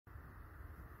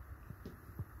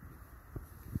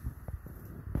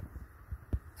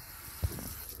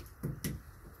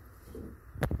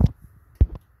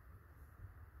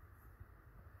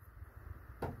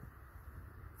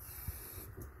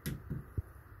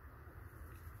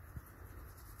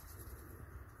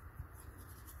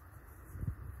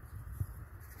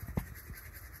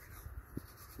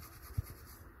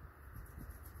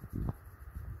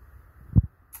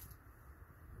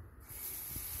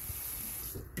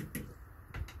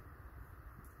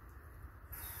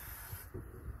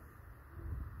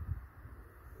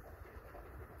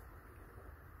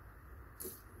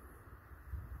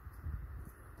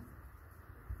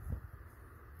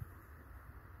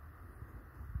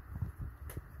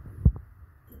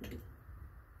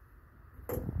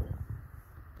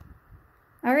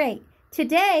All right,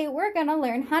 today we're going to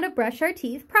learn how to brush our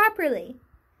teeth properly.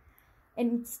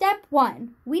 In step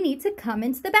 1, we need to come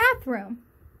into the bathroom.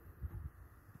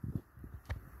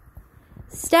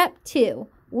 Step 2,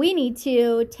 we need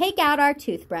to take out our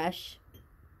toothbrush.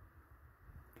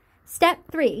 Step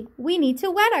 3, we need to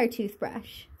wet our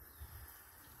toothbrush.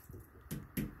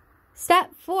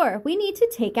 Step 4, we need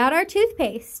to take out our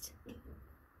toothpaste.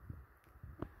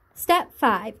 Step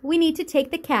 5, we need to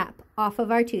take the cap off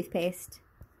of our toothpaste.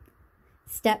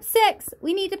 Step 6,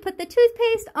 we need to put the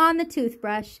toothpaste on the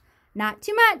toothbrush. Not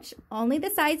too much, only the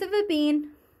size of a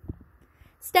bean.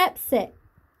 Step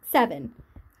 7,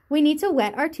 we need to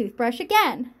wet our toothbrush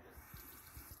again.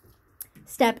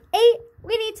 Step 8,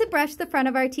 we need to brush the front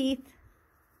of our teeth.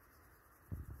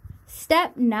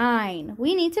 Step 9,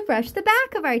 we need to brush the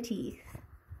back of our teeth.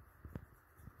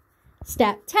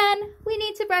 Step 10, we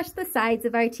need to brush the sides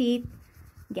of our teeth.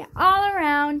 Get all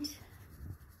around.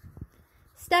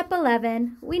 Step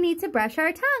 11, we need to brush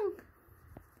our tongue.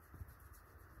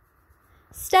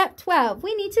 Step 12,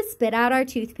 we need to spit out our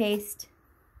toothpaste.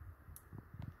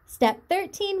 Step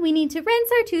 13, we need to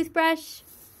rinse our toothbrush.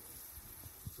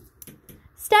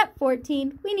 Step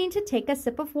 14, we need to take a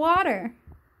sip of water.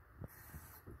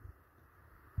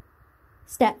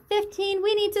 Step 15,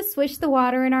 we need to swish the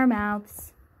water in our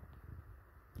mouths.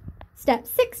 Step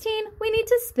 16, we need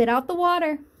to spit out the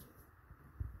water.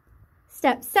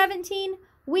 Step 17,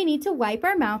 we need to wipe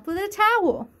our mouth with a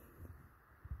towel.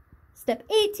 Step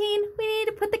 18, we need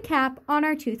to put the cap on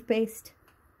our toothpaste.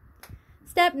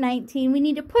 Step 19, we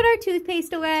need to put our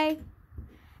toothpaste away.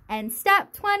 And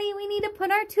step 20, we need to put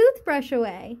our toothbrush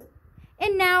away.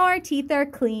 And now our teeth are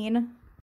clean.